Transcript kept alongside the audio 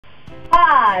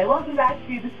Hi, welcome back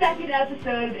to the second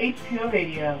episode of H2O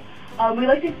Radio. We'd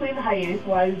like to explain the hiatus,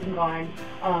 why we've been gone.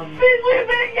 Since we've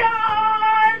been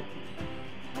gone!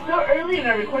 So early in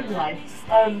our recording life,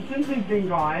 since we've been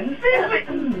gone,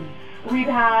 we've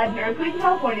had an earthquake in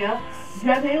California,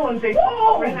 devastating Olympics,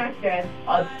 Redneck's dead,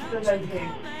 so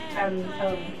devastating, and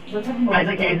let's have a moment.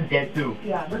 Isaac Hayes is dead too.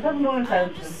 Yeah, let's have a moment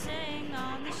of silence.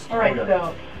 Alright,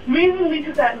 so the reason we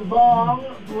took that long,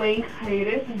 blank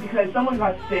hiatus is because someone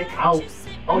got sick. Ow.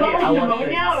 Not like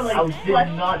pneumonia or like I did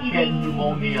not get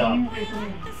pneumonia.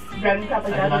 Random stuff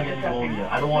like I did that. not get pneumonia.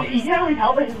 I don't want to. You can't really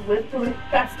tell by his lips, so it's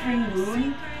festering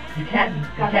wound. You can't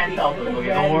tell. Okay, don't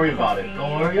worry about it.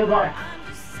 Don't worry about it.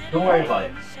 Don't worry about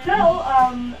it. So,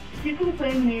 he's going to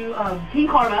play the new King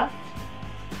Karma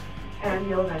and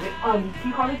Yellow Magic.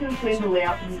 King Karma's going to play the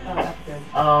layout in episode.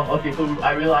 Okay, so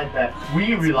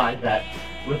we realized that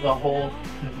with the whole,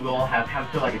 since we all have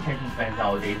hamster like attention spans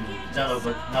nowadays, none of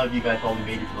you guys probably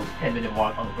made it to the 10-minute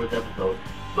mark on the first episode.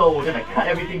 So we're gonna cut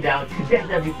everything down, condense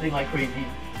everything like crazy.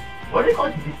 What do they call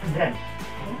it? Condense.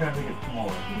 I'm trying to make it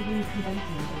smaller.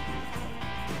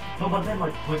 No, but then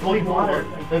like with going water,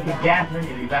 the gas and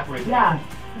then it evaporates. Yeah.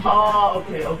 Oh,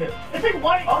 okay. It's like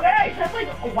why? Okay, that's like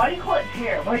why do you call it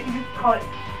tear? Why don't you just call it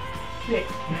stick?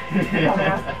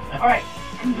 All right,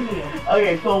 continue.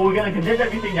 Okay, so we're gonna condense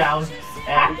everything down.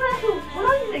 Actually, we're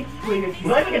not even explaining it to you.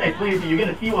 We're not even gonna explain it to you. You're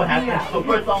gonna see what happens. Yeah. So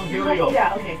first song, here we go.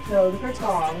 Yeah. Okay. So the first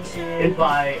song is. It's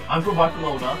by I'm from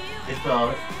Barcelona. It's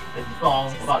a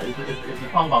song about it's a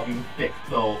song about being sick.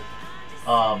 So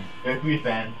they're a Swedish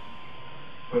band.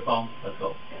 First song, let's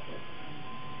go.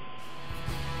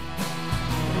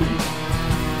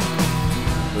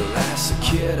 As a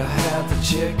kid I had the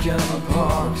chicken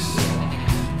pox,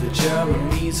 the German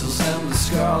measles and the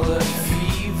scarlet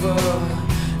fever,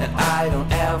 and I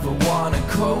don't ever wanna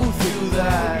go through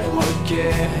that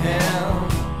again.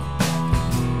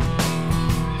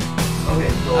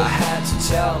 Okay, so I had to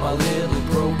tell my little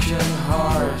broken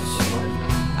heart,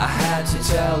 I had to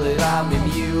tell it I'm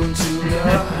immune to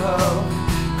love,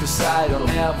 'cause I don't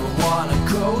ever wanna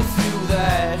go through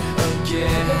that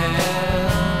again.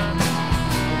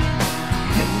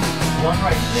 one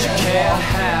right there. You can't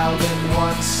have it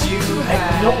once you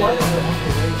had it.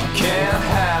 You can't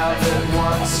have it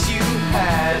once you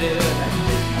had it.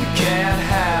 You can't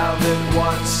have it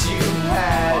once you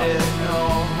had it. No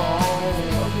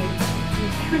more.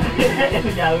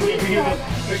 Yeah,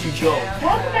 where you go?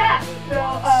 Welcome back. So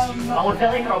I was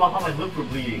telling her about how my lips were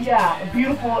bleeding. Yeah, a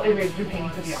beautiful image you're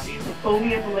painting for the audience. It's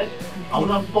foamy at the lips. I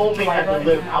wasn't foaming at the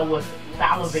lips. I was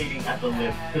salivating at the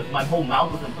lips because my whole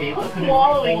mouth was in pain. I couldn't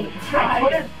Swallowing. I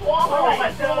couldn't swallow.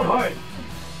 My throat hurt.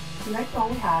 The next song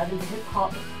we have is a hip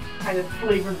hop kind of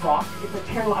flavored rock. It's like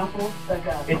caramel apple, like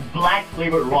It's black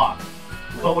flavored rock.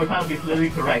 So we're trying to be politically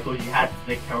correct, so you had to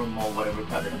say caramel, whatever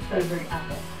cut it. Flavored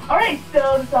apple. Alright,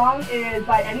 so the song is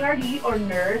by N.E.R.D or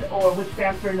N.E.R.D, or which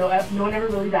stands for No One Ever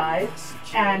Really Dies.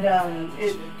 And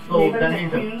it's so made by that the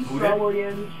means Queen, Buddhist? Pharrell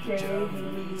Williams, Shay, and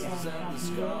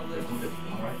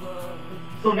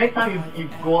So next time you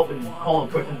go up and call a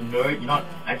person nerd, you're not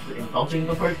actually insulting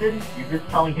the person, you're just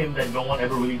telling him that no one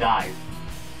ever really dies.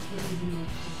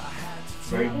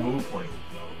 Very mood point.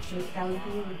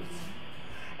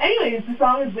 Anyways, the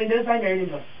song is Windows by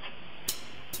N.E.R.D.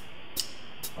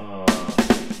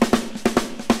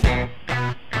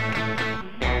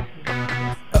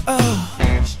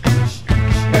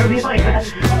 Everybody's like that.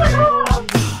 Oh my god!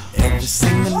 Every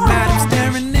single night I'm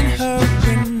staring in her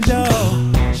window.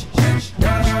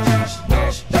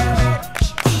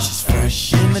 She's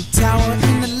fresh in the tower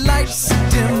and the lights are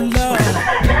dim low.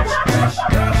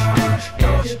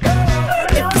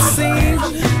 If you seen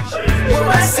what I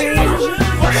seen,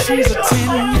 she's a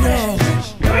 10-year-old.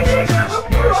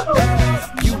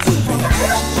 You would be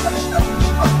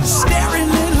staring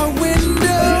in her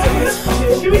window.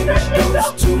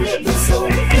 Those two so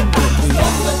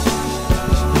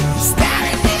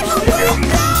staring in her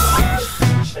window.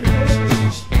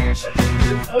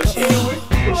 Okay,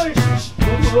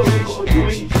 we're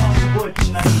doing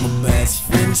My best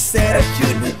friend said I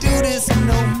shouldn't do this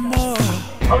no more.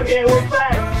 Okay, we're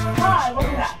back. Hi,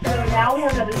 welcome back. So now we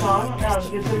have another song.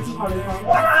 It's a two-part song.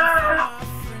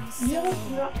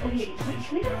 Okay, can we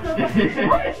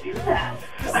just do that?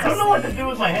 I don't know what to do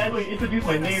with my hand when you introduce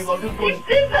my name, so I'm just going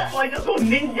I just go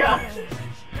ninja.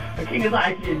 The king is not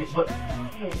actually but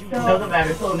it doesn't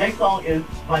matter. So next song is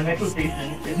by Metro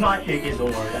Station. It's not Shake It,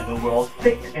 don't worry. I know we're all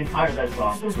sick and tired of that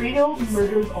song. The radio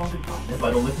murders all the time. If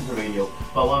I don't listen to radio.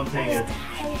 But what I'm saying is,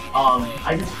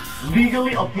 I just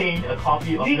legally obtained a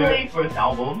copy of their first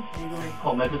album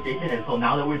called Metro Station, and so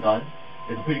now that we're done,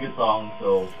 it's a pretty good song,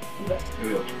 so here we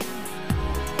go.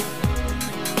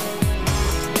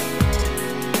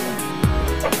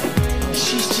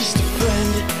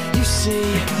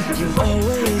 You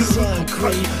always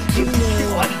agree. You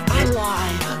knew I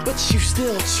lied, but you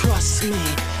still trust me.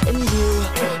 And you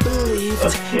believed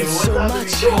with so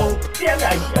much hope. But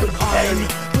I'm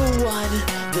the one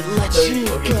that let you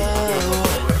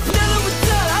go.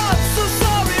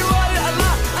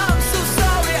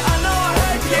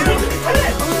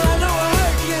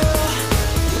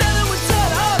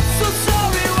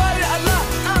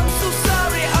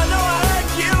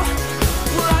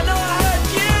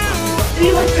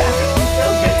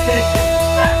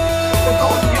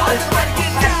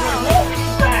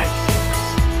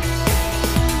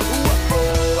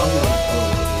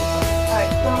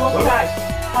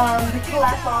 This is the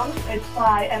last song. It's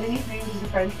by N.E.R.D, which is a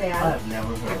French band. I have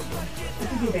never heard of them.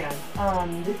 It's a good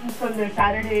band. This is from their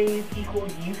Saturdays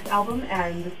Equals Youth album,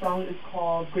 and the song is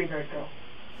called Graveyard Girl.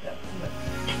 Yep.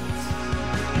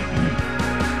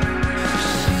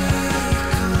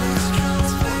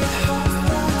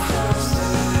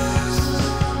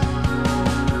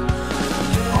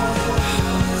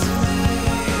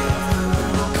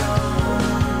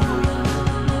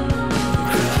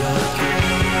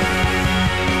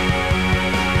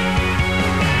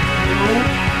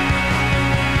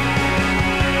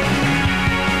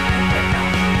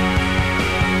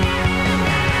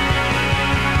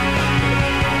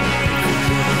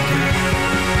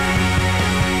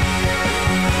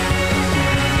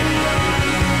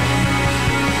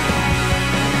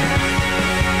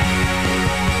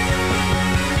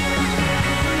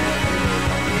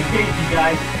 In case you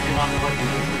guys did not know what to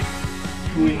do,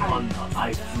 chewing on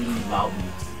ice really loudly.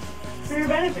 For your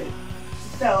benefit.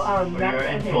 So, For your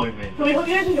enjoyment. So we hope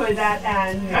you guys enjoyed that,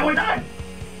 and... And we're done!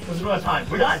 Because we're out of time.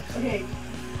 We're done! Okay.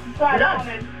 Bye. We're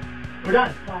done! We're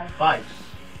done! Bye. Bye.